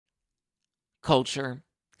Culture,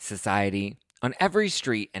 society, on every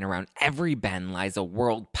street and around every bend lies a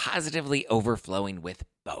world positively overflowing with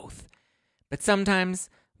both. But sometimes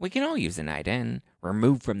we can all use a night in,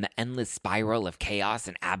 removed from the endless spiral of chaos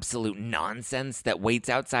and absolute nonsense that waits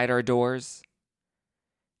outside our doors.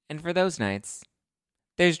 And for those nights,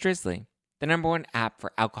 there's Drizzly, the #1 app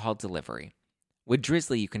for alcohol delivery. With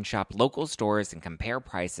Drizzly, you can shop local stores and compare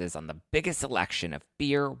prices on the biggest selection of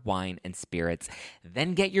beer, wine, and spirits,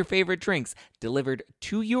 then get your favorite drinks delivered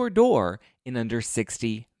to your door in under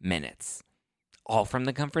 60 minutes. All from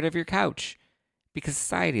the comfort of your couch. Because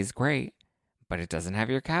society is great, but it doesn't have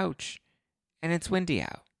your couch. And it's windy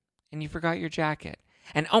out. And you forgot your jacket.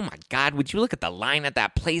 And oh my God, would you look at the line at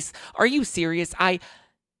that place? Are you serious?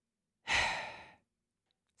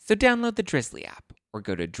 So download the Drizzly app or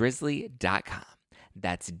go to drizzly.com.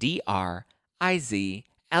 That's DRIZLY.com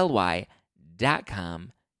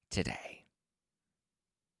today.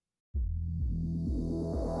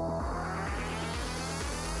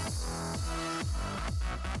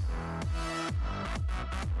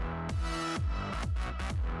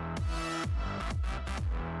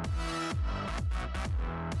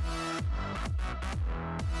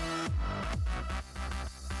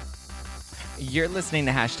 You're listening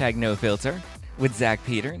to #NoFilter with Zach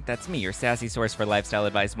Peter. That's me, your sassy source for lifestyle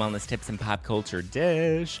advice, wellness tips, and pop culture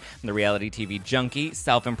dish. I'm the reality TV junkie,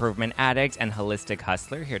 self-improvement addict, and holistic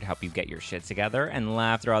hustler, here to help you get your shit together and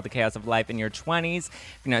laugh through all the chaos of life in your 20s.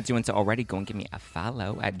 If you're not doing so already, go and give me a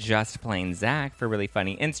follow at Just Plain Zach for really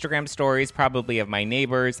funny Instagram stories, probably of my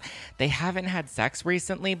neighbors. They haven't had sex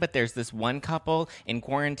recently, but there's this one couple in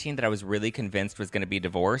quarantine that I was really convinced was going to be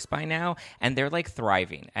divorced by now, and they're like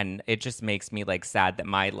thriving, and it just makes me like sad that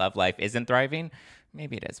my love life isn't thriving.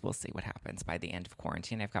 Maybe it is. We'll see what happens by the end of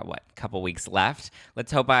quarantine. I've got, a couple weeks left.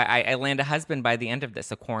 Let's hope I land a husband by the end of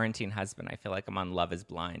this, a quarantine husband. I feel like I'm on Love is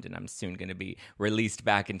Blind, and I'm soon going to be released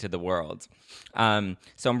back into the world.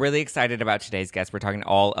 So I'm really excited about today's guest. We're talking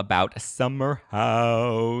all about Summer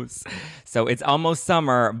House. So it's almost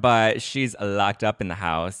summer, but she's locked up in the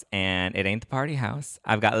house, and it ain't the party house.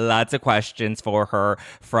 I've got lots of questions for her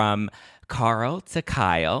from Carl to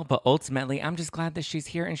Kyle, but ultimately, I'm just glad that she's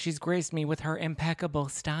here and she's graced me with her impeccable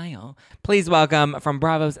style. Please welcome from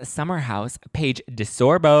Bravo's Summer House, Paige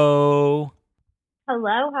DeSorbo.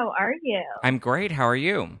 Hello, how are you? I'm great. How are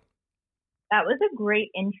you? That was a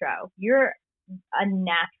great intro. You're a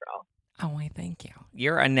natural. Oh, wait, thank you.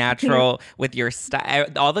 You're a natural with your style.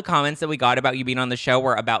 All the comments that we got about you being on the show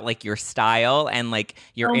were about like your style and like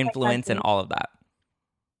your influence and all of that.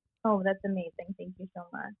 Oh, that's amazing. Thank you so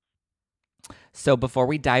much. So before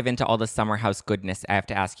we dive into all the Summer House goodness, I have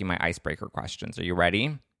to ask you my icebreaker questions. Are you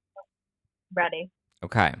ready? Ready.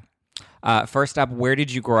 Okay. First up, where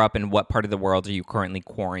did you grow up and what part of the world are you currently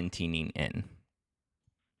quarantining in?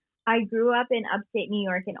 I grew up in upstate New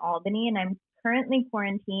York in Albany, and I'm currently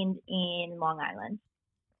quarantined in Long Island.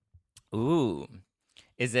 Ooh.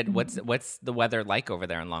 Is it what's the weather like over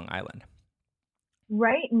there in Long Island?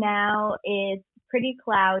 Right now it's pretty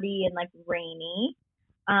cloudy and like rainy.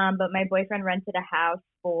 But my boyfriend rented a house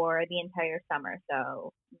for the entire summer,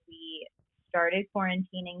 so we started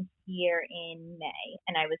quarantining here in May,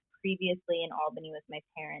 and I was previously in Albany with my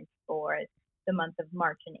parents for the month of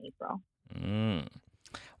March and April.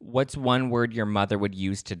 What's one word your mother would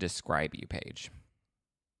use to describe you, Paige?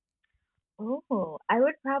 Oh, I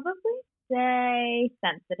would probably say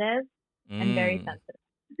sensitive. I'm very sensitive.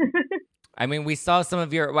 I mean, we saw some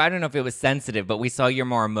of your, well, I don't know if it was sensitive, but we saw your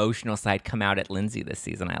more emotional side come out at Lindsay this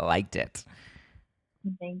season. I liked it.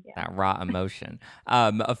 Thank you. That raw emotion.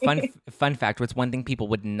 A fun fact, what's one thing people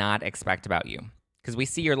would not expect about you? Because we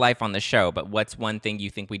see your life on the show, but what's one thing you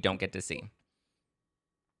think we don't get to see?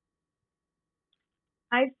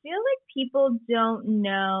 I feel like people don't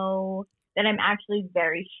know that I'm actually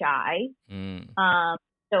very shy.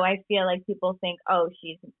 So I feel like people think, oh,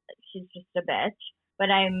 she's just a bitch. But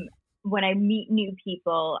when I meet new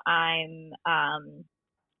people, I'm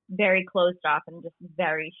very closed off and just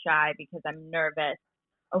very shy because I'm nervous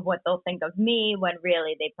of what they'll think of me, when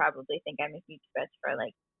really they probably think I'm a huge bitch for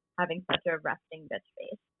like having such a resting bitch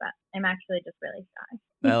face. But I'm actually just really shy.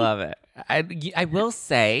 I love it. I will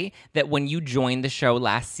say that when you joined the show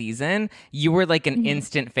last season, you were like an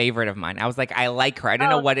instant favorite of mine. I was like, I like her. I don't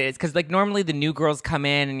know what it is. Because like normally the new girls come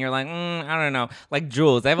in and you're like, I don't know. Like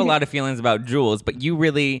Jules. I have a lot of feelings about Jules, but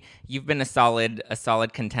you've been a solid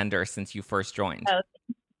contender since you first joined. Oh, thank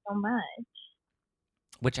you so much.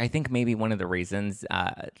 Which I think maybe one of the reasons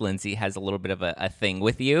Lindsay has a little bit of a thing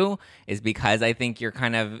with you is because I think you're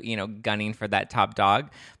kind of, gunning for that top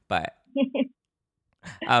dog. But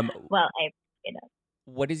well, I appreciate it.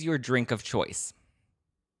 What is your drink of choice?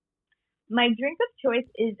 my drink of choice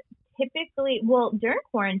is typically, well, during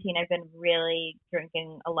quarantine, I've been really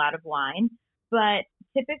drinking a lot of wine, but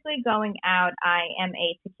typically going out, I am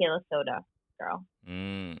a tequila soda girl.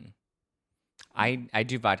 I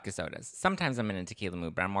do vodka sodas. Sometimes I'm in a tequila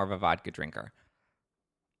mood, but I'm more of a vodka drinker.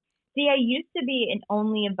 See, I used to be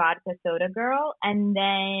only a vodka soda girl, and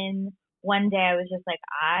then one day I was just like,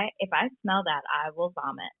 if I smell that, I will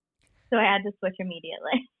vomit. So I had to switch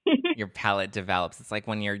immediately. Your palate develops. It's like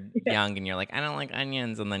when you're young and you're like, I don't like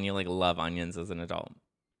onions, and then you like love onions as an adult.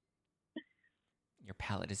 Your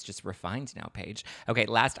palate is just refined now, Paige. Okay,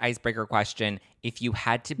 last icebreaker question. If you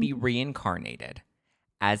had to be reincarnated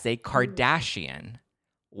as a Kardashian,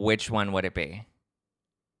 which one would it be?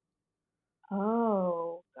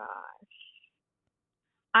 Oh, gosh.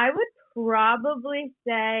 I would probably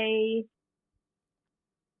say,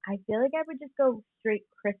 I feel like I would just go straight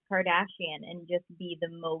Kris Kardashian and just be the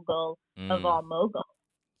mogul of all moguls,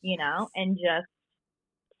 and just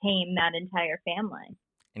tame that entire family.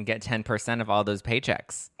 And get 10% of all those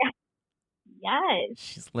paychecks. Yes.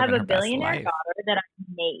 She's living her best life. Have a billionaire daughter that I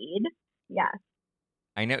made. Yes.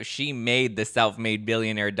 I know. She made the self-made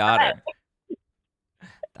billionaire daughter.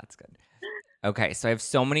 That's good. Okay, so I have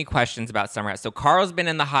so many questions about Summer House. So Carl's been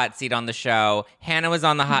in the hot seat on the show. Hannah was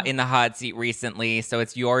in the hot seat recently. So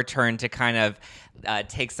it's your turn to kind of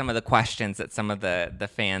take some of the questions that some of the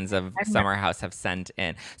fans of Summer House have sent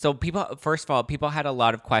in. So first of all, people had a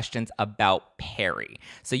lot of questions about Perry.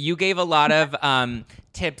 So you gave a lot of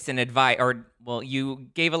tips and advice, you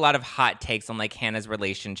gave a lot of hot takes on like Hannah's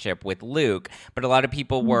relationship with Luke, but a lot of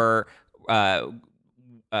people were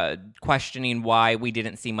questioning why we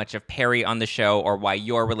didn't see much of Perry on the show, or why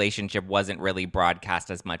your relationship wasn't really broadcast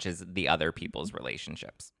as much as the other people's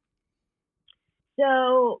relationships.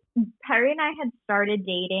 So Perry and I had started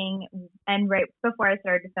dating, and right before I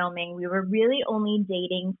started filming, we were really only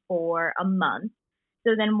dating for a month.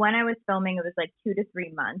 So then when I was filming, it was like 2 to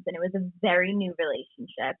 3 months, and it was a very new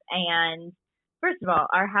relationship. And first of all,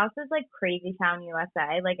 our house is like crazy town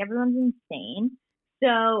USA. Like, everyone's insane.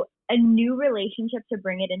 So a new relationship, to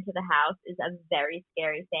bring it into the house, is a very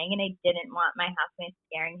scary thing, and I didn't want my housemates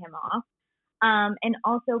scaring him off. And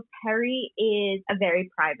also, Perry is a very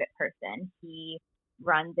private person. He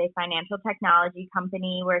runs a financial technology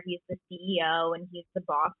company where he's the CEO and he's the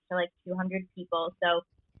boss to like 200 people. So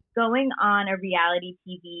going on a reality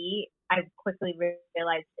TV, I quickly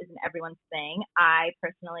realized, isn't everyone's thing. I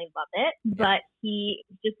personally love it, but he's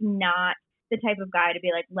just not the type of guy to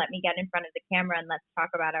be like, let me get in front of the camera and let's talk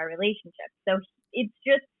about our relationship. So it's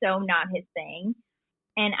just so not his thing.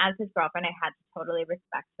 And as his girlfriend, I had to totally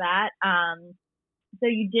respect that.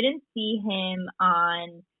 So you didn't see him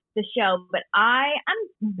on the show, but I'm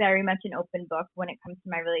very much an open book when it comes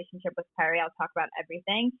to my relationship with Perry. I'll talk about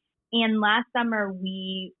everything. And last summer,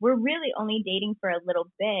 we were really only dating for a little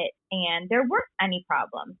bit, and there weren't any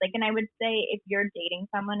problems. Like, and I would say if you're dating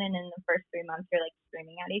someone and in the first 3 months you're like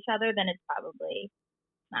screaming at each other, then it's probably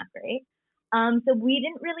not great. So we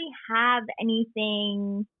didn't really have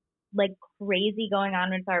anything like crazy going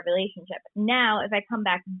on with our relationship. Now, if I come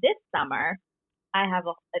back this summer,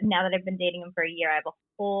 now that I've been dating him for a year, I have a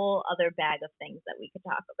whole other bag of things that we could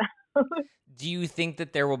talk about. Do you think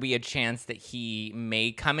that there will be a chance that he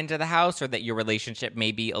may come into the house, or that your relationship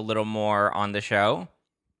may be a little more on the show?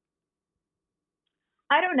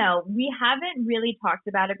 I don't know. We haven't really talked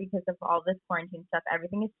about it because of all this quarantine stuff.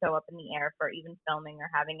 Everything is so up in the air for even filming or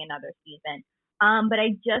having another season. But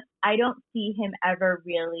I don't see him ever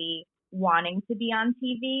really wanting to be on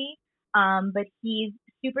TV. But he's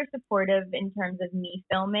super supportive in terms of me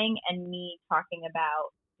filming and me talking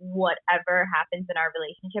about whatever happens in our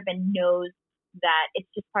relationship, and knows that it's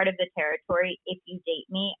just part of the territory. If you date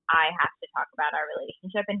me, I have to talk about our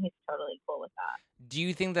relationship, and he's totally cool with that. Do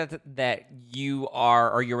you think that you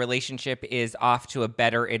are, or your relationship is off to a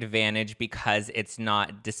better advantage because it's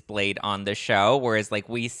not displayed on the show? Whereas like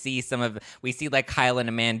we see like Kyle and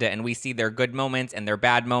Amanda, and we see their good moments and their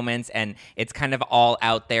bad moments, and it's kind of all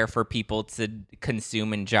out there for people to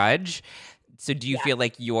consume and judge. So do you feel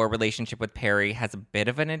like your relationship with Perry has a bit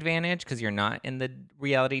of an advantage because you're not in the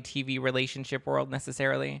reality TV relationship world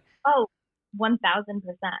necessarily? Oh, 1,000%.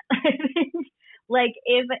 I think, like,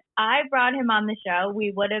 if I brought him on the show,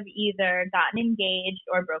 we would have either gotten engaged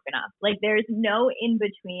or broken up. Like, there's no in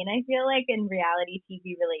between, I feel like, in reality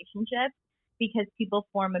TV relationships, because people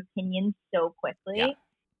form opinions so quickly.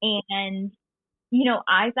 Yeah. And,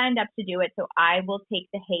 I signed up to do it, so I will take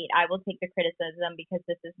the hate. I will take the criticism because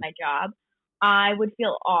this is my job. I would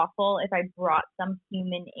feel awful if I brought some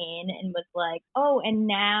human in and was like, oh, and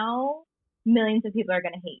now millions of people are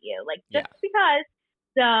going to hate you. Like, just because.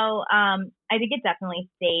 So I think it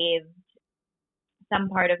definitely saved some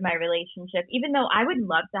part of my relationship, even though I would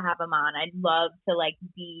love to have him on. I'd love to like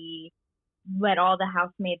let all the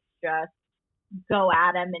housemates just go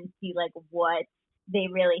at him and see like what they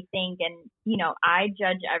really think. And, you know, I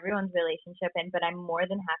judge everyone's relationship, but I'm more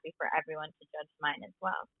than happy for everyone to judge mine as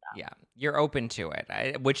well. So. Yeah, you're open to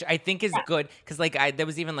it, which I think is good. Because like there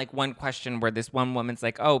was even like one question where this one woman's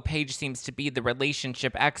like, "Oh, Paige seems to be the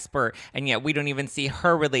relationship expert, and yet we don't even see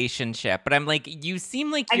her relationship." But I'm like, you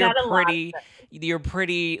seem like you're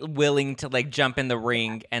pretty willing to like jump in the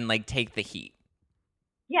ring and like take the heat.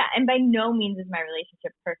 Yeah, and by no means is my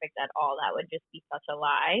relationship perfect at all. That would just be such a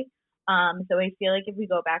lie. So I feel like if we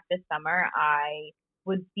go back this summer, I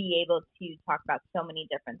would be able to talk about so many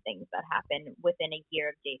different things that happen within a year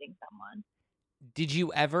of dating someone. Did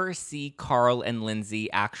you ever see Carl and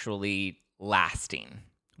Lindsay actually lasting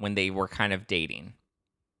when they were kind of dating?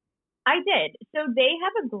 I did. So they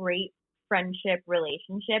have a great friendship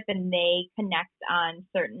relationship, and they connect on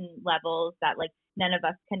certain levels that like none of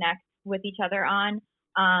us connect with each other on.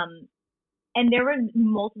 And there were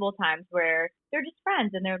multiple times where they're just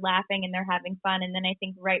friends and they're laughing and they're having fun. And then I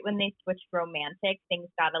think right when they switched romantic,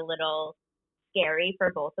 things got a little scary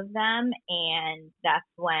for both of them. And that's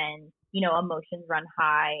when, you know, emotions run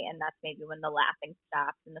high. And that's maybe when the laughing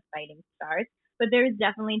stops and the fighting starts. But there's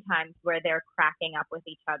definitely times where they're cracking up with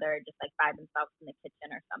each other, just like by themselves in the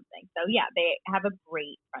kitchen or something. So yeah, they have a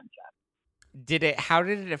great friendship. How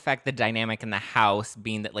did it affect the dynamic in the house,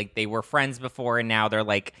 being that like they were friends before and now they're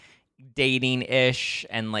like dating-ish,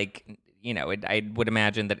 and like, you know, I would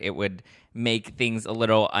imagine that it would make things a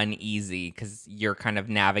little uneasy because you're kind of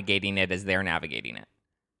navigating it as they're navigating it.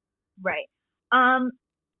 Right.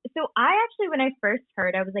 So I actually, when I first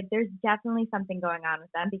heard, I was like, there's definitely something going on with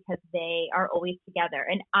them because they are always together.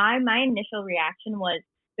 And my initial reaction was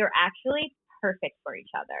they're actually perfect for each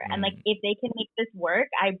other. And like, if they can make this work,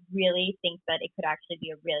 I really think that it could actually be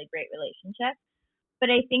a really great relationship. But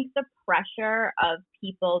I think the pressure of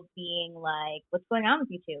people being like, what's going on with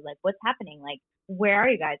you two? Like, what's happening? Like, where are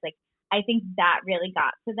you guys? Like, I think that really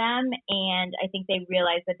got to them. And I think they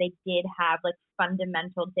realized that they did have like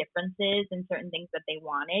fundamental differences in certain things that they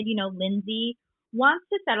wanted. You know, Lindsay wants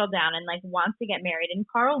to settle down and like wants to get married, and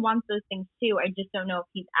Carl wants those things too. I just don't know if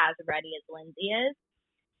he's as ready as Lindsay is.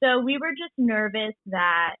 So we were just nervous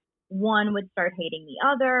that one would start hating the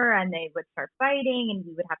other and they would start fighting and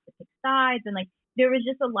we would have to pick sides, and like there was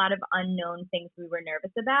just a lot of unknown things we were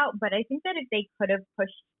nervous about. But I think that if they could have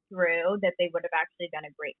pushed through, that they would have actually been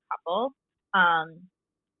a great couple.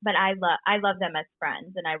 But I love them as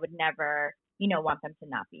friends, and I would never, you know, want them to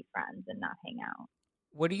not be friends and not hang out.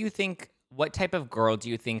 What do you think? What type of girl do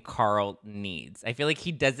you think Carl needs? I feel like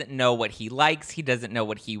he doesn't know what he likes. He doesn't know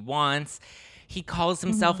what he wants. He calls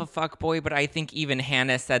himself a fuckboy, but I think even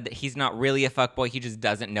Hannah said that he's not really a fuckboy. He just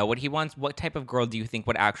doesn't know what he wants. What type of girl do you think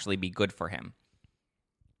would actually be good for him?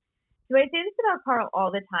 So I say this about Carl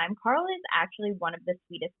all the time. Carl is actually one of the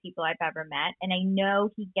sweetest people I've ever met. And I know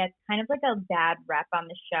he gets kind of like a bad rep on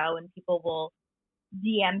the show, and people will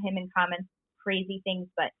DM him and comment crazy things,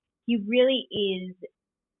 but he really is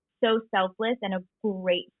so selfless and a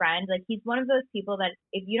great friend. Like, he's one of those people that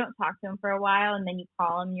if you don't talk to him for a while and then you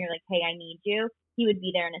call him and you're like, hey, I need you, he would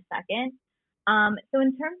be there in a second. So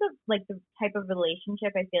in terms of like the type of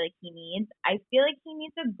relationship I feel like he needs, I feel like he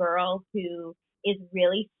needs a girl who is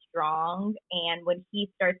really strong, and when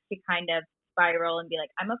he starts to kind of spiral and be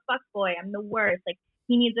like, I'm a fuckboy, I'm the worst, like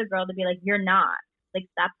he needs a girl to be like, you're not. Like,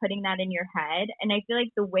 stop putting that in your head. And I feel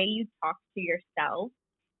like the way you talk to yourself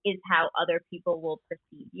is how other people will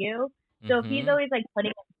perceive you. So if he's always like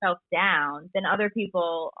putting himself down, then other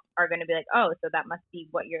people are going to be like, oh, so that must be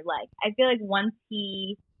what you're like. I feel like once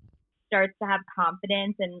he starts to have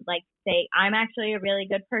confidence and like say, I'm actually a really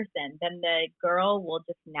good person, then the girl will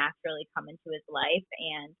just naturally come into his life.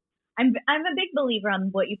 And I'm a big believer on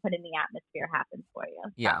what you put in the atmosphere happens for you.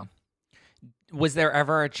 So. Yeah. Was there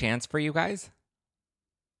ever a chance for you guys?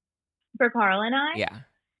 For Carl and I? Yeah.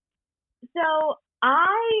 So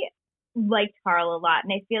I liked Carl a lot,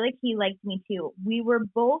 and I feel like he liked me too. We were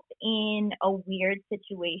both in a weird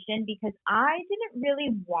situation because I didn't really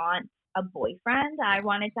want a boyfriend. I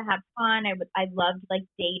wanted to have fun. I loved like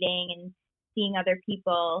dating and seeing other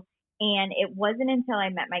people. And it wasn't until I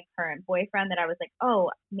met my current boyfriend that I was like,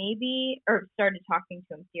 oh, maybe, or started talking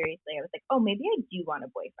to him seriously. I was like, oh, maybe I do want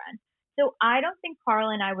a boyfriend. So I don't think Carl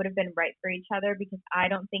and I would have been right for each other because I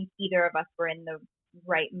don't think either of us were in the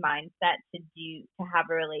right mindset to have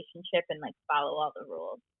a relationship and like follow all the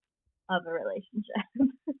rules of a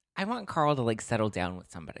relationship. I want Carl to like settle down with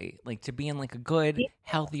somebody, like to be in like a good,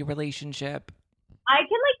 healthy relationship. I can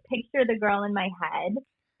like picture the girl in my head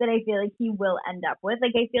that I feel like he will end up with.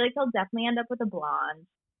 Like, I feel like he'll definitely end up with a blonde.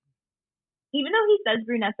 Even though he says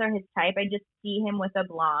brunettes are his type, I just see him with a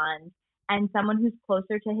blonde and someone who's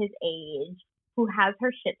closer to his age, who has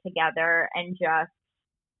her shit together and just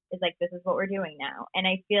is like, this is what we're doing now. And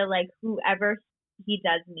I feel like whoever he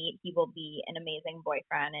does meet, he will be an amazing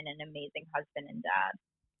boyfriend and an amazing husband and dad.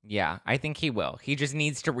 Yeah, I think he will. He just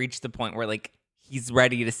needs to reach the point where, like, he's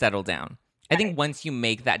ready to settle down. I think once you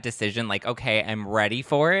make that decision, like, okay, I'm ready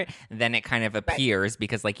for it, then it kind of appears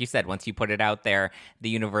because, like you said, once you put it out there, the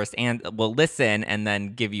universe will listen and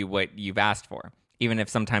then give you what you've asked for. Even if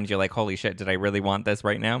sometimes you're like, holy shit, did I really want this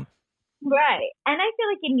right now? Right. And I feel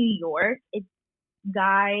like in New York,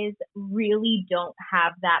 guys really don't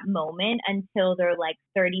have that moment until they're like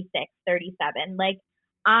 36, 37. Like,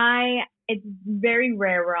 it's very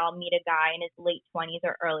rare where I'll meet a guy in his late 20s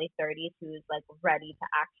or early 30s who's like ready to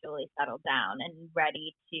actually settle down and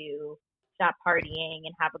ready to stop partying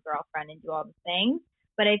and have a girlfriend and do all the things.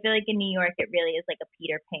 But I feel like in New York, it really is like a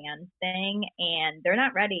Peter Pan thing, and they're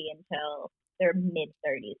not ready until their mid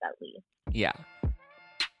 30s at least. Yeah.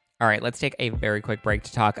 All right, let's take a very quick break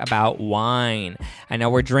to talk about wine. I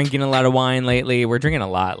know we're drinking a lot of wine lately. We're drinking a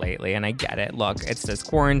lot lately, and I get it. Look, it's this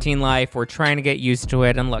quarantine life. We're trying to get used to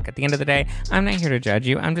it. And look, at the end of the day, I'm not here to judge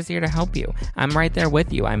you. I'm just here to help you. I'm right there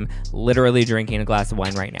with you. I'm literally drinking a glass of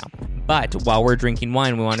wine right now. But while we're drinking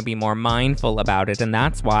wine, we want to be more mindful about it. And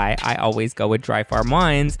that's why I always go with Dry Farm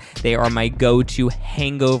Wines. They are my go-to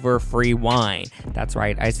hangover-free wine. That's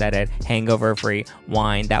right, I said it. Hangover-free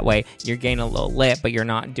wine. That way, you're getting a little lit, but you're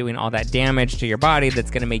not doing all that damage to your body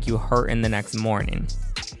that's going to make you hurt in the next morning.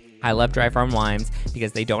 I love Dry Farm Wines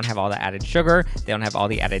because they don't have all the added sugar. They don't have all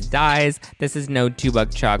the added dyes. This is no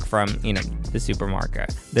 $2 chuck from, the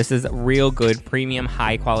supermarket. This is real good, premium,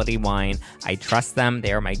 high-quality wine. I trust them.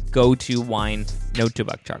 They are my go-to wine. No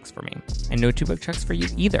 $2 chucks for me. And no $2 chucks for you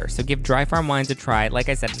either. So give Dry Farm Wines a try. Like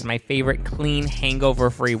I said, it's my favorite clean,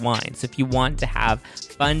 hangover-free wine. So if you want to have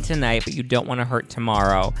fun tonight, but you don't want to hurt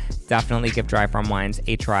tomorrow, definitely give Dry Farm Wines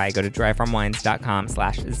a try. Go to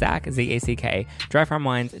dryfarmwines.com/Zach, Z-A-C-K,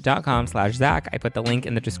 dryfarmwines.com/Zach. I put the link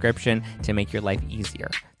in the description to make your life easier.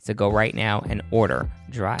 So go right now and order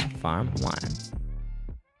Dry Farm Wines.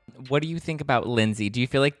 What do you think about Lindsay? Do you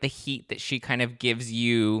feel like the heat that she kind of gives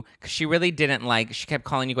you, because she really didn't she kept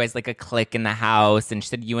calling you guys like a clique in the house, and she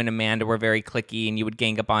said you and Amanda were very cliquey and you would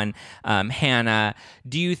gang up on Hannah.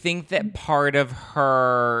 Do you think that part of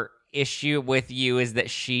her issue with you is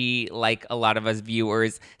that she, like a lot of us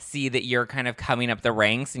viewers, see that you're kind of coming up the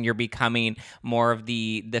ranks and you're becoming more of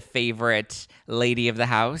the favorite lady of the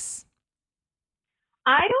house?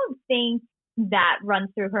 I don't think that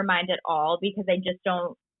runs through her mind at all, because I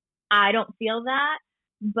don't feel that.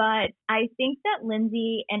 But I think that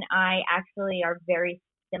Lindsay and I actually are very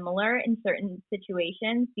similar in certain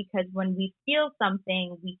situations, because when we feel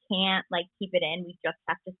something, we can't keep it in. We just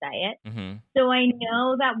have to say it. Mm-hmm. So I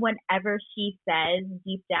know that whatever she says,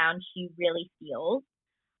 deep down, she really feels.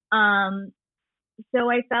 So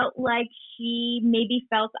I felt like she maybe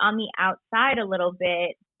felt on the outside a little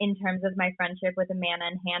bit in terms of my friendship with Amanda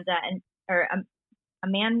and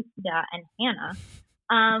Hannah.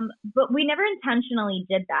 But we never intentionally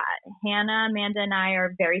did that. Hannah, Amanda, and I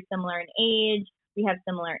are very similar in age. We have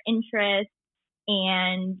similar interests.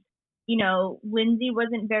 And, Lindsay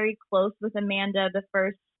wasn't very close with Amanda the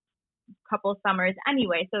first couple summers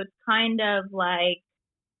anyway. So it's kind of like,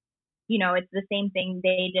 it's the same thing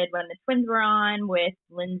they did when the twins were on with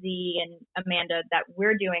Lindsay and Amanda that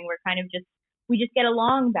we're doing. We're kind of we just get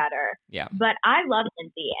along better. Yeah. But I love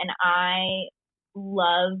Lindsay, and I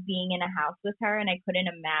love being in a house with her, and I couldn't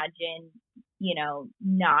imagine,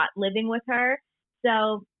 not living with her.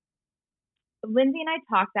 So Lindsay and I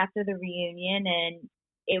talked after the reunion, and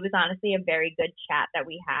it was honestly a very good chat that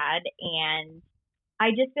we had. And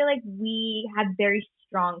I just feel like we have very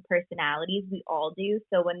strong personalities. We all do.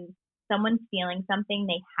 So when someone's feeling something,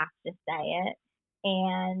 they have to say it.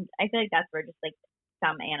 And I feel like that's where just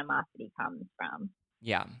some animosity comes from.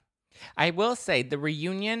 Yeah. I will say the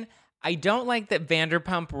reunion, I don't like that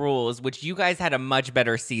Vanderpump Rules, which you guys had a much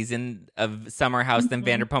better season of Summer House than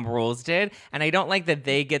Vanderpump Rules did. And I don't like that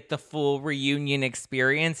they get the full reunion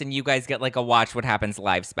experience and you guys get a Watch What Happens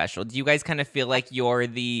live special. Do you guys kind of feel like you're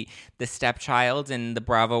the stepchild in the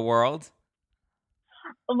Bravo world?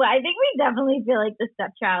 Well, I think we definitely feel like the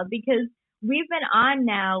stepchild, because we've been on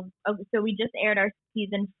now. So we just aired our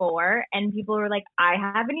season 4, and people were like, I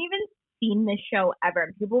haven't even seen this show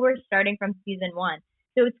ever. People were starting from season 1.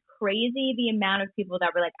 So it's crazy the amount of people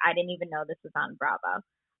that were like, I didn't even know this was on Bravo.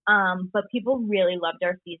 But people really loved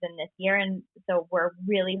our season this year. And so we're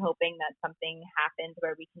really hoping that something happens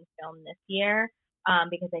where we can film this year.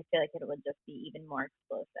 because I feel like it would just be even more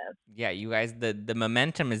explosive. Yeah, you guys, the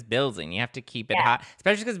momentum is building. You have to keep it Yeah. hot,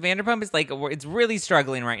 especially because Vanderpump is like, it's really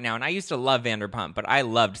struggling right now. And I used to love Vanderpump, but I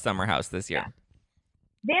loved Summer House this year.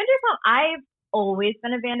 Yeah. Vanderpump, I've always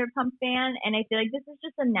been a Vanderpump fan, and I feel like this is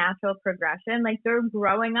just a natural progression. Like, they're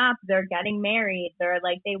growing up, they're getting married, they're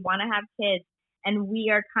like, they want to have kids, and we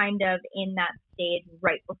are kind of in that stage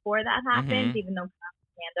right before that happens, even though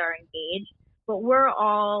fans are engaged. But we're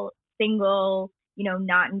all single,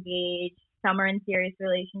 not engaged. Some are in serious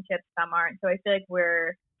relationships, some aren't. So I feel like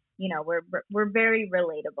we're very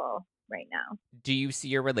relatable right now. Do you see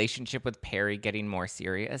your relationship with Perry getting more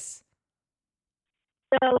serious?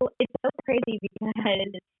 So it's so crazy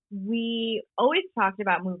because we always talked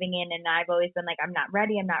about moving in, and I've always been like, I'm not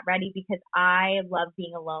ready because I love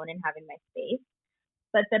being alone and having my space.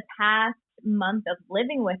 But the past month of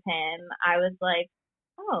living with him, I was like,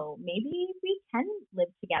 oh, maybe we can live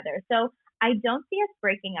together. So I don't see us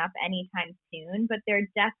breaking up anytime soon, but there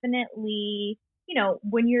definitely,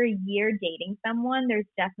 when you're a year dating someone, there's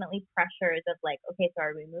definitely pressures of like, okay, so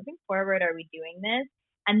are we moving forward? Are we doing this?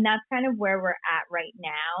 And that's kind of where we're at right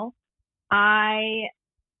now. I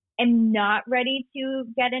am not ready to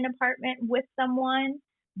get an apartment with someone,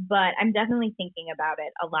 but I'm definitely thinking about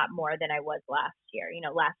it a lot more than I was last year.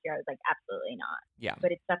 Last year I was like, absolutely not. Yeah.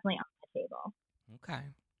 But it's definitely on the table. Okay.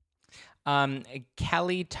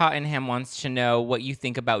 Kelly Tottenham wants to know what you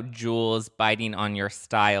think about Jules biting on your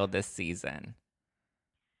style this season.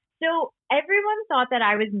 So everyone thought that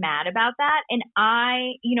I was mad about that. And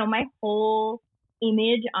my whole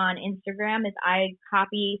image on Instagram is I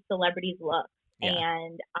copy celebrities' looks. Yeah.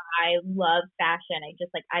 And I love fashion.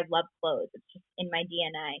 I love clothes. It's just in my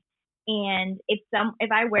DNA. And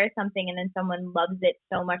if I wear something and then someone loves it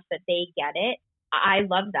so much that they get it, I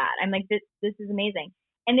love that. I'm like, this is amazing.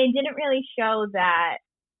 And they didn't really show that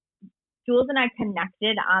Jules and I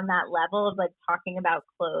connected on that level of like talking about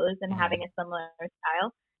clothes and having a similar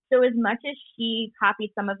style. So as much as she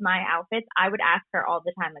copied some of my outfits, I would ask her all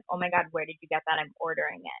the time, like, oh my God, where did you get that? I'm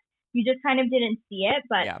ordering it. You just kind of didn't see it,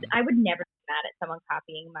 but yeah. I would never be mad at someone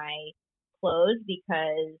copying my clothes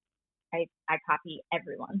because I copy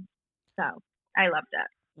everyone. So I loved it.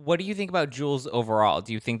 What do you think about Jules overall?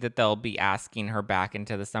 Do you think that they'll be asking her back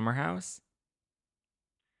into the summer house?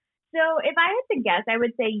 So if I had to guess, I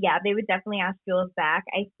would say, yeah, they would definitely ask Jules back.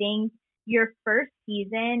 I think your first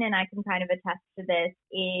season, and I can kind of attest to this,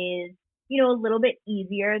 is, a little bit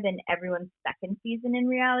easier than everyone's second season in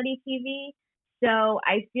reality TV. So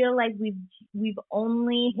I feel like we've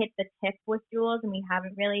only hit the tip with Jules, and we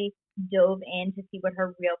haven't really dove in to see what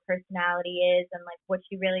her real personality is and like what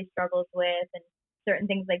she really struggles with and certain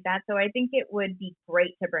things like that. So I think it would be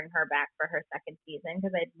great to bring her back for her second season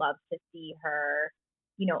because I'd love to see her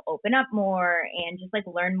open up more and just like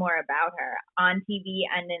learn more about her on TV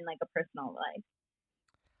and in like a personal life.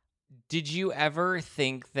 Did you ever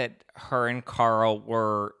think that her and Carl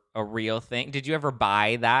were a real thing? Did you ever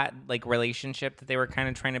buy that like relationship that they were kind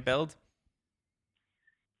of trying to build?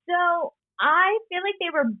 So I feel like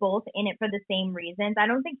they were both in it for the same reasons. I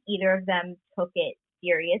don't think either of them took it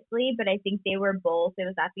seriously, but I think they were both. It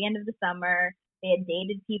was at the end of the summer. They had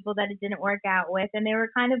dated people that it didn't work out with, and they were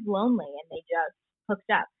kind of lonely, and they just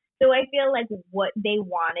hooked up. So I feel like what they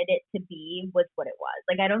wanted it to be was what it was.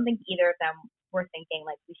 Like I don't think either of them were thinking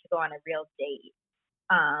like we should go on a real date.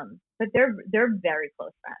 But they're very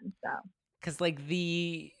close friends. So because like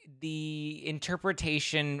the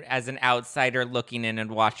interpretation as an outsider looking in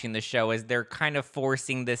and watching the show is they're kind of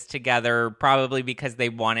forcing this together, probably because they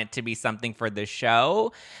want it to be something for the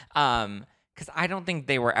show. Because I don't think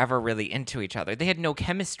they were ever really into each other. They had no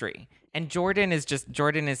chemistry, and Jordan is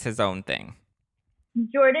his own thing.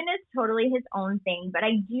 Jordan is totally his own thing, but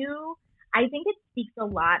I think it speaks a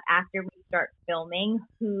lot after we start filming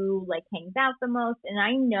who like hangs out the most. And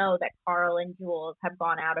I know that Carl and Jules have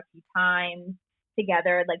gone out a few times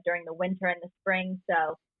together, like during the winter and the spring.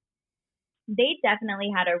 So they definitely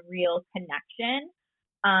had a real connection.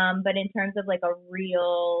 But in terms of like a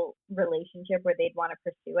real relationship where they'd want to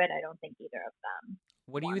pursue it, I don't think either of them.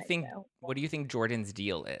 What do you think Jordan's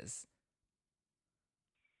deal is?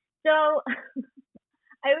 So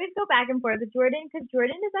I always go back and forth with Jordan because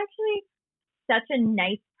Jordan is actually such a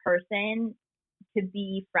nice person to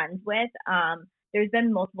be friends with. There's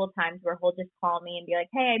been multiple times where he'll just call me and be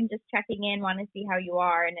like, hey, I'm just checking in, want to see how you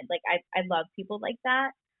are. And like, I love people like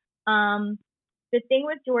that. The thing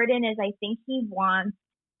with Jordan is I think he wants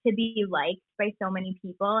to be liked by so many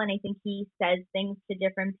people. And I think he says things to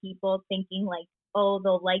different people thinking like, oh,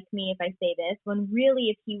 they'll like me if I say this. When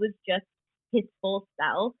really, if he was just his full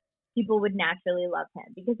self, people would naturally love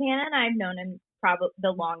him because Hannah and I have known him probably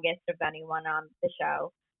the longest of anyone on the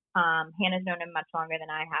show. Hannah's known him much longer than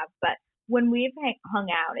I have, but when we've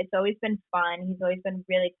hung out, it's always been fun. He's always been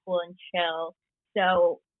really cool and chill.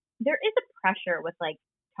 So there is a pressure with like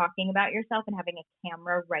talking about yourself and having a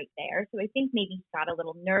camera right there. So I think maybe he got a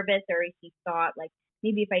little nervous, or he thought like,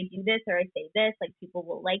 maybe if I do this or I say this, like people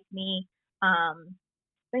will like me.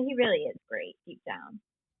 But he really is great deep down.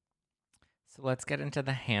 So let's get into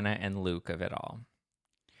the Hannah and Luke of it all.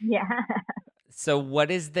 Yeah. So what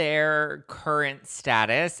is their current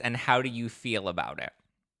status and how do you feel about it?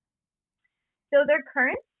 So their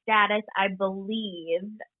current status, I believe,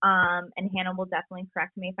 and Hannah will definitely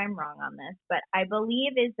correct me if I'm wrong on this, but I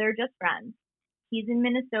believe is they're just friends. He's in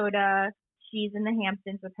Minnesota. She's in the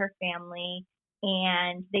Hamptons with her family,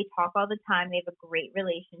 and they talk all the time. They have a great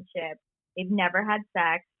relationship. They've never had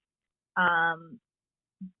sex.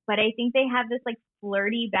 But I think they have this like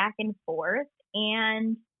flirty back and forth,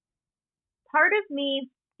 and part of me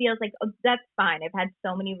feels like, oh, that's fine. I've had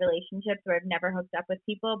so many relationships where I've never hooked up with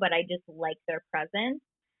people, but I just like their presence.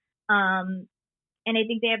 And I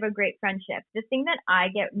think they have a great friendship. The thing that I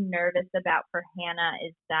get nervous about for Hannah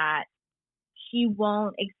is that she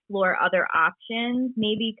won't explore other options,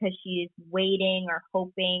 maybe because she's waiting or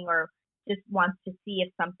hoping or just wants to see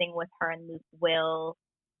if something with her and Luke will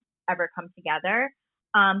ever come together.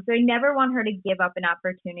 So I never want her to give up an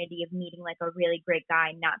opportunity of meeting like a really great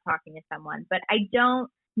guy, not talking to someone. But I don't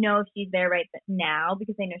know if she's there right now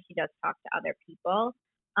because I know she does talk to other people.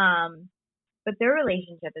 But their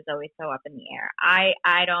relationship is always so up in the air. I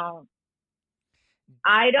don't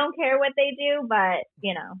care what they do, but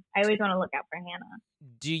you know, I always want to look out for Hannah.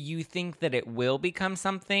 Do you think that it will become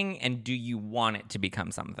something, and do you want it to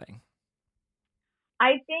become something?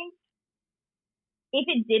 I think if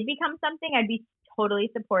it did become something, I'd be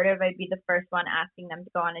totally supportive. I'd be the first one asking them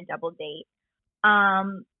to go on a double date.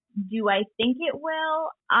 Do I think it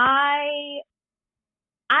will? I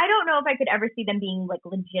don't know if I could ever see them being like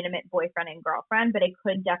legitimate boyfriend and girlfriend, but I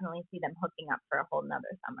could definitely see them hooking up for a whole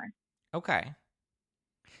nother summer. Okay.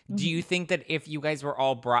 Mm-hmm. Do you think that if you guys were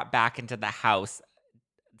all brought back into the house,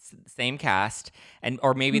 same cast,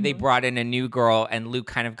 or maybe they brought in a new girl and Luke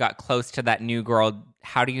kind of got close to that new girl,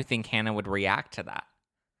 how do you think Hannah would react to that?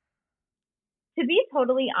 To be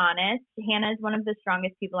totally honest, Hannah is one of the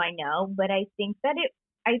strongest people I know, but I think it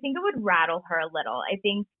would rattle her a little. I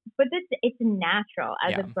think, but it's natural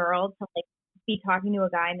as a girl to like be talking to a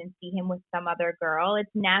guy and then see him with some other girl. It's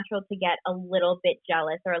natural to get a little bit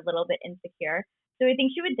jealous or a little bit insecure. So I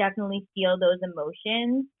think she would definitely feel those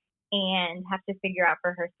emotions and have to figure out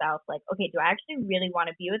for herself, like, okay, do I actually really want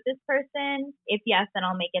to be with this person? If yes, then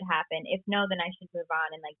I'll make it happen. If no, then I should move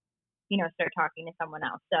on and like, you know, start talking to someone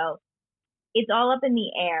else. So it's all up in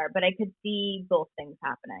the air, but I could see both things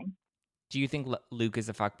happening. Do you think Luke is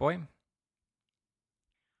a fuckboy?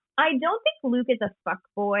 I don't think Luke is a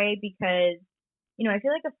fuckboy because, you know, I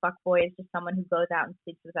feel like a fuckboy is just someone who goes out and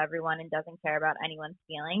sleeps with everyone and doesn't care about anyone's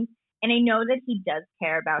feelings. And I know that he does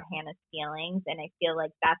care about Hannah's feelings, and I feel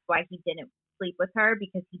like that's why he didn't sleep with her,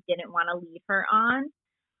 because he didn't want to lead her on.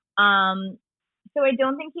 So I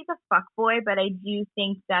don't think he's a fuckboy, but I do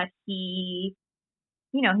think that he,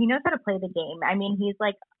 you know, he knows how to play the game. I mean, he's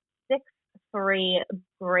like 6'3",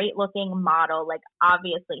 great looking model. Like,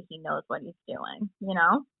 obviously he knows what he's doing, you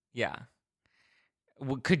know? Yeah.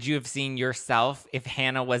 Could you have seen yourself if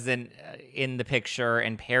Hannah wasn't in the picture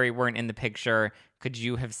and Perry weren't in the picture? Could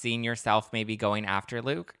you have seen yourself maybe going after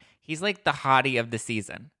Luke? He's like the hottie of the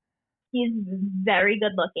season. He's very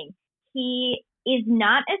good looking. He is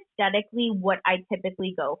not aesthetically what I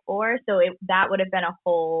typically go for. So that would have been a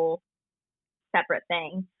whole separate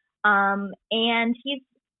thing. And he's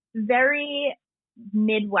very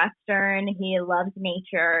Midwestern. He loves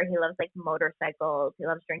nature. He loves like motorcycles. He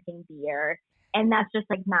loves drinking beer. And that's just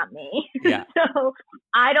like not me. Yeah. So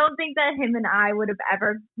I don't think that him and I would have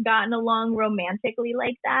ever gotten along romantically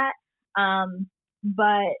like that.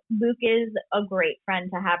 But Luke is a great friend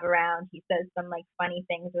to have around. He says some like funny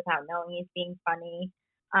things without knowing he's being funny.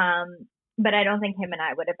 But I don't think him and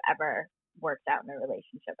I would have ever worked out in a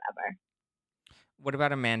relationship ever. What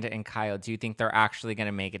about Amanda and Kyle? Do you think they're actually going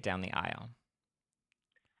to make it down the aisle?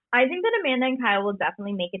 I think that Amanda and Kyle will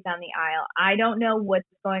definitely make it down the aisle. I don't know what's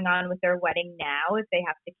going on with their wedding now, if they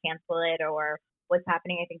have to cancel it or what's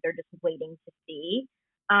happening. I think they're just waiting to see.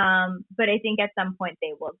 But I think at some point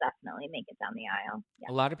they will definitely make it down the aisle.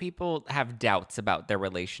 Yeah. A lot of people have doubts about their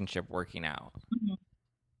relationship working out. Mm-hmm.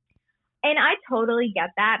 And I totally get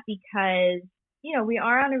that because, you know, we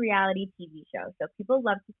are on a reality TV show. So people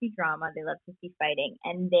love to see drama. They love to see fighting.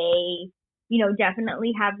 And they,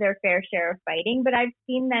 definitely have their fair share of fighting, but I've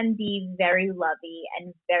seen them be very lovey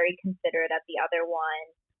and very considerate of the other one,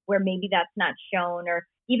 where maybe that's not shown, or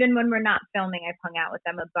even when we're not filming, I've hung out with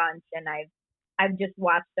them a bunch and I've just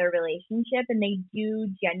watched their relationship, and they do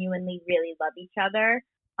genuinely really love each other.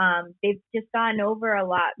 They've just gotten over a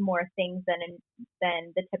lot more things than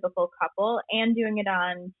the typical couple, and doing it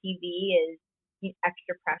on TV is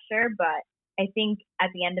extra pressure, but I think at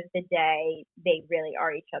the end of the day, they really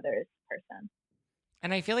are each other's person.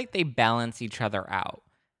 And I feel like they balance each other out.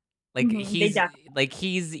 Like Mm-hmm.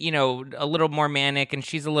 he's a little more manic and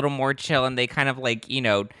she's a little more chill, and they kind of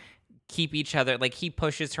keep each other, like he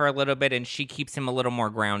pushes her a little bit and she keeps him a little more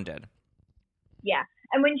grounded. Yeah.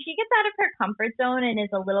 And when she gets out of her comfort zone and is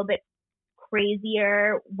a little bit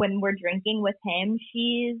crazier when we're drinking with him,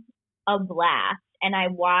 she's a blast. And I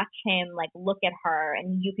watch him look at her,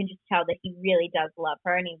 and you can just tell that he really does love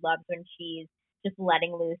her, and he loves when she's just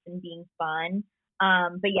letting loose and being fun.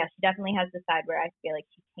 But yeah, she definitely has the side where I feel like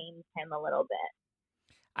she tames him a little bit.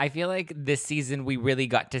 I feel like this season we really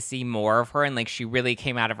got to see more of her, and she really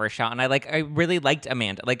came out of her shell. And I really liked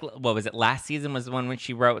Amanda. What was it? Last season was the one when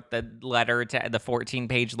she wrote the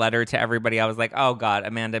 14-page letter to everybody. I was like, oh God,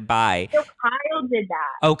 Amanda, bye. So Kyle did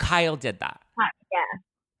that. Oh, Kyle did that. Yeah.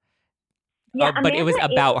 Yeah, but it was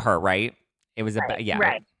about her, right? It was about, yeah.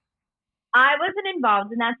 Right. I wasn't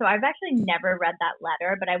involved in that, so I've actually never read that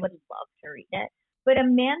letter, but I would love to read it. But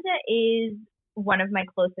Amanda is one of my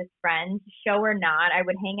closest friends. Show or not, I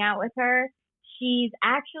would hang out with her. She's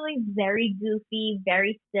actually very goofy,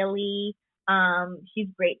 very silly. She's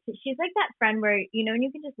great. She's like that friend where,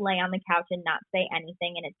 you can just lay on the couch and not say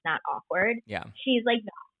anything and it's not awkward. Yeah. She's like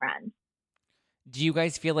that friend. Do you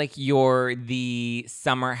guys feel like you're the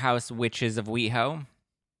summer house witches of WeHo?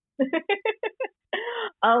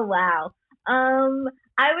 Oh, wow.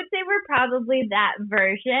 I would say we're probably that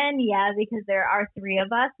version, yeah, because there are three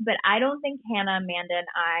of us, but I don't think Hannah, Amanda, and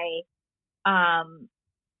I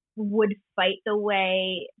would fight the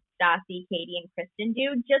way Stassi, Katie, and Kristen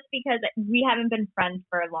do, just because we haven't been friends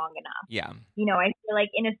for long enough. Yeah. I feel like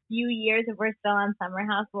in a few years, if we're still on Summer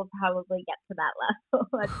House, we'll probably get to that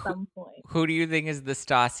level at some point. Who do you think is the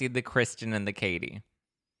Stassi, the Kristen, and the Katie?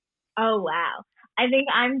 Oh, wow. I think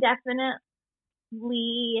I'm definitely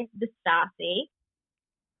the Stassi.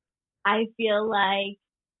 I feel like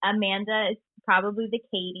Amanda is probably the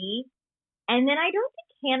Katie. And then I don't think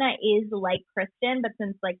Hannah is like Kristen, but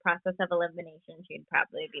since process of elimination, she'd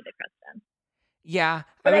probably be the Kristen. Yeah.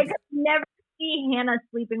 But I could never see Hannah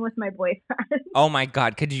sleeping with my boyfriend. Oh my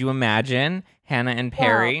God. Could you imagine Hannah and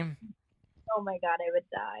Perry? Oh my God, I would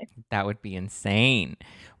die. That would be insane.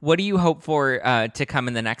 What do you hope for to come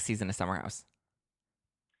in the next season of Summer House?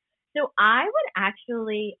 So I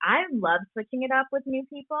love switching it up with new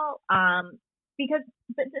people because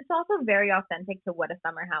it's also very authentic to what a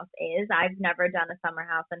summer house is. I've never done a summer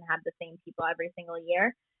house and had the same people every single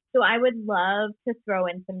year. So I would love to throw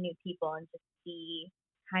in some new people and just see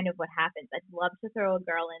kind of what happens. I'd love to throw a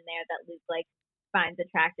girl in there that Luke finds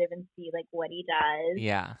attractive and see what he does.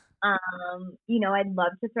 Yeah. I'd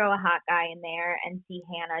love to throw a hot guy in there and see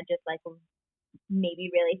Hannah just maybe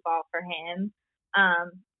really fall for him.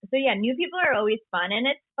 So yeah, new people are always fun, and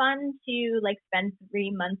it's fun to spend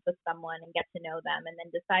 3 months with someone and get to know them and then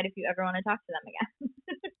decide if you ever want to talk to them again.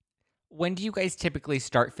 When do you guys typically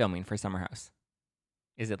start filming for Summer House?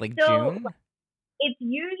 Is it So, June? It's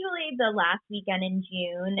usually the last weekend in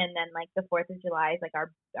June, and then the 4th of July is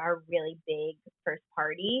our really big first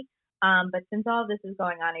party. But since all of this is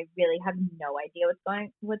going on, I really have no idea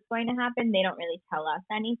what's going to happen. They don't really tell us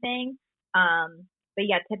anything. But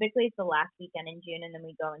yeah, typically it's the last weekend in June, and then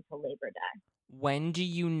we go until Labor Day. When do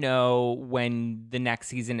you know when the next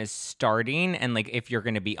season is starting, and if you're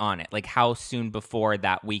going to be on it? How soon before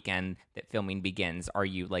that weekend that filming begins are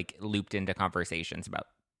you looped into conversations about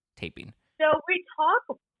taping? So we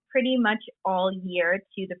talk pretty much all year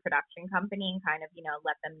to the production company and kind of,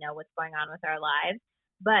 let them know what's going on with our lives.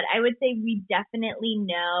 But I would say we definitely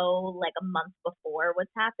know a month before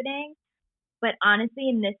what's happening. But honestly,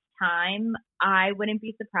 in this time, I wouldn't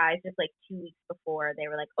be surprised if 2 weeks before they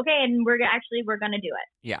were okay, and we're going to do it.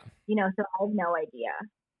 Yeah. So I have no idea.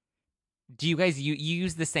 Do you guys, you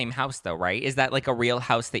use the same house though, right? Is that a real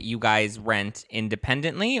house that you guys rent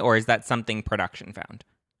independently, or is that something production found?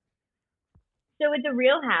 So it's a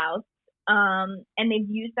real house, and they've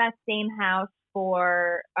used that same house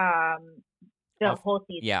for the whole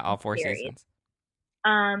season. Yeah, all 4 seasons.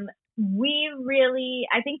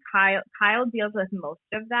 I think Kyle deals with most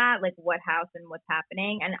of that, what house and what's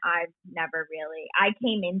happening, and I've never really. I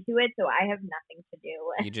came into it, so I have nothing to do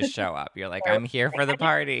with. You just show up. You're I'm here for the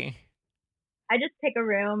party. I just pick a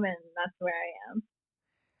room and that's where I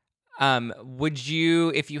am. Would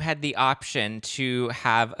you, if you had the option to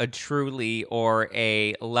have a Truly or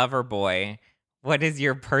a Loverboy, what is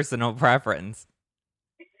your personal preference?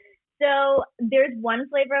 So there's one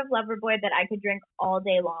flavor of Loverboy that I could drink all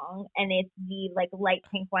day long, and it's the like light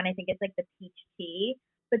pink one. I think it's like the peach tea.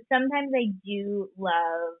 But sometimes I do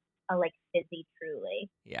love a like fizzy Truly.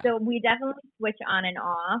 Yeah. So we definitely switch on and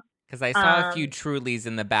off. Because I saw a few Trulies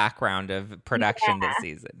in the background of production this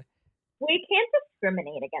season. We can't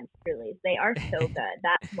discriminate against Trulies. They are so good.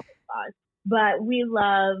 That's what it was. But we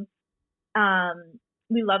love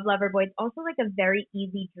Loverboy. It's also like a very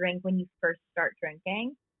easy drink when you first start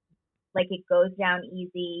drinking. Like it goes down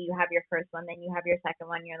easy. You have your first one, then you have your second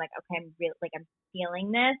one. You're like, okay, I'm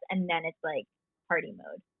feeling this, and then it's like party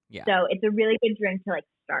mode. Yeah. So it's a really good drink to like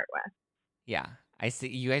start with. Yeah. I see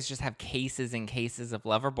you guys just have cases and cases of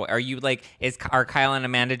Loverboy. Are you like, are Kyle and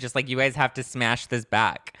Amanda just like, you guys have to smash this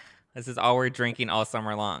back? This is all we're drinking all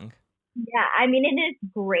summer long. Yeah, I mean, it is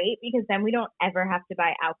great because then we don't ever have to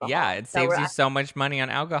buy alcohol. Yeah, it saves you so much money on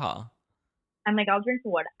alcohol. I'm like, I'll drink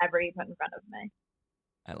whatever you put in front of me.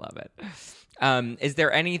 I love it. Is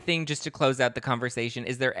there anything, just to close out the conversation,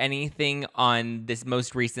 is there anything on this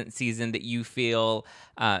most recent season that you feel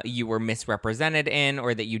you were misrepresented in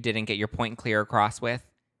or that you didn't get your point clear across with?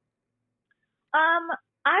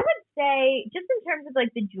 I would say just in terms of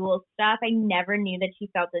like the Jules stuff, I never knew that she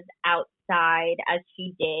felt as outside as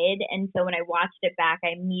she did. And so when I watched it back, I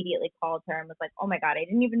immediately called her and was like, oh my God, I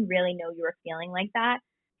didn't even really know you were feeling like that.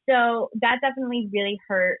 So that definitely really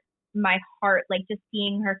hurt my heart, like just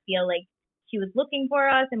seeing her feel like she was looking for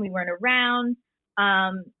us and we weren't around.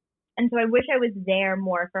 And so I wish I was there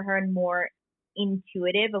more for her and more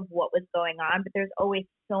intuitive of what was going on. But there's always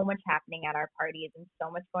so much happening at our parties and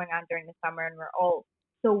so much going on during the summer, and we're all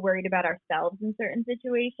so worried about ourselves in certain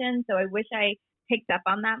situations. So I wish I picked up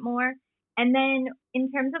on that more. And then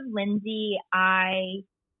in terms of Lindsay, I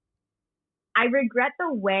regret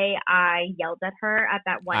the way I yelled at her at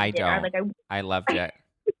that one dinner. Don't. Like I loved it.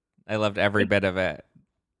 I loved every bit of it.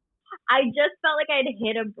 I just felt like I'd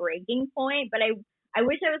hit a breaking point, but I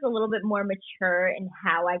wish I was a little bit more mature in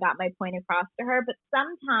how I got my point across to her. But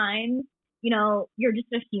sometimes, you know, you're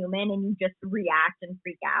just a human and you just react and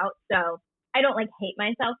freak out. So I don't like hate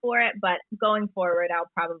myself for it, but going forward,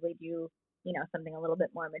 I'll probably do, you know, something a little bit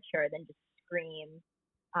more mature than just scream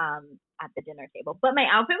at the dinner table. But my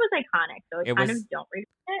outfit was iconic, so I kind of don't regret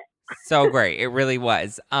it. So great. It really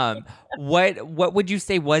was. What would you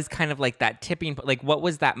say was kind of like that tipping, like what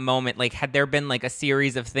was that moment? Like, had there been like a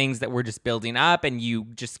series of things that were just building up and you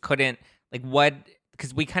just couldn't, like what,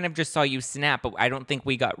 because we kind of just saw you snap, but I don't think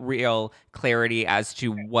we got real clarity as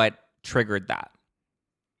to what triggered that.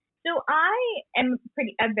 So I am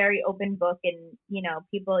a very open book, and, you know,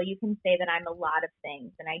 people, you can say that I'm a lot of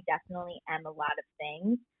things, and I definitely am a lot of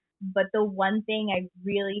things. But the one thing I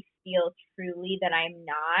really feel truly that I'm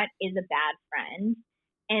not is a bad friend.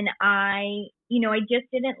 And I just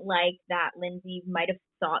didn't like that Lindsay might have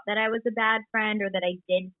thought that I was a bad friend or that I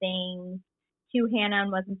did things to Hannah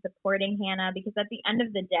and wasn't supporting Hannah, because at the end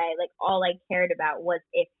of the day, like all I cared about was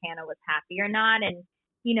if Hannah was happy or not. And,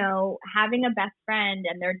 you know, having a best friend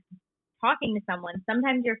and they're talking to someone,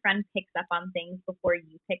 sometimes your friend picks up on things before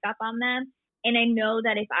you pick up on them. And I know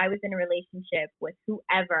that if I was in a relationship with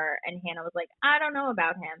whoever and Hannah was like, I don't know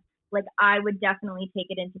about him, like I would definitely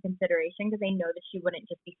take it into consideration, because I know that she wouldn't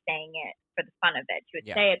just be saying it for the fun of it. She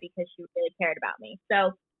would say it because she really cared about me.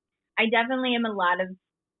 So I definitely am a lot of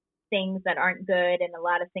things that aren't good and a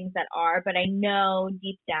lot of things that are, but I know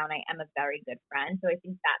deep down I am a very good friend. So I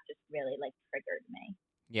think that just really like triggered me.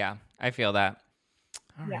 Yeah, I feel that.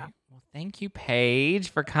 All right. Well, thank you,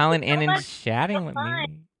 Paige, for calling in and chatting with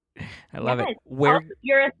me. I love it. Also,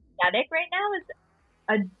 your aesthetic right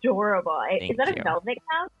now is adorable. Is that a velvet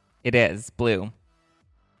couch? It is blue.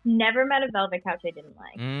 Never met a velvet couch I didn't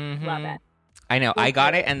like. Mm-hmm. Love it. I know. I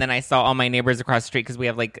got it, and then I saw all my neighbors across the street, because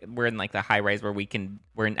we're in like the high rise where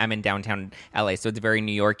I'm in downtown LA, so it's very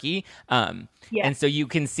New Yorky. And so you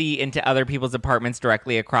can see into other people's apartments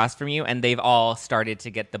directly across from you, and they've all started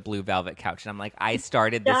to get the blue velvet couch, and I'm like, I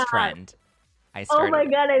started this trend. Oh my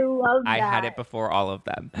God, I love that. I had it before all of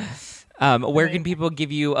them. Where can people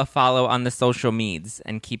give you a follow on the social medias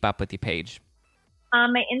and keep up with you, Paige?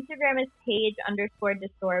 My Instagram is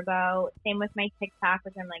Paige_DeSorbo. Same with my TikTok,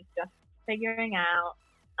 which I'm like just figuring out.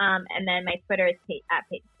 And then my Twitter is at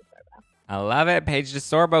Paige DeSorbo. I love it. Paige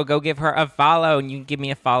DeSorbo, go give her a follow. And you can give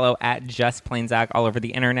me a follow at Just Plain Zach all over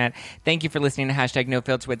the internet. Thank you for listening to Hashtag No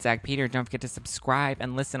Filter with Zach Peter. Don't forget to subscribe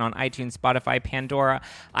and listen on iTunes, Spotify, Pandora,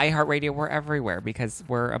 iHeartRadio. We're everywhere because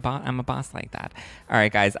I'm a boss like that. All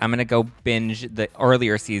right, guys, I'm going to go binge the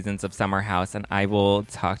earlier seasons of Summer House, and I will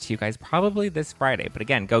talk to you guys probably this Friday. But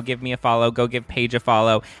again, go give me a follow, go give Paige a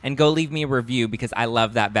follow, and go leave me a review because I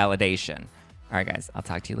love that validation. All right, guys, I'll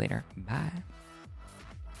talk to you later. Bye.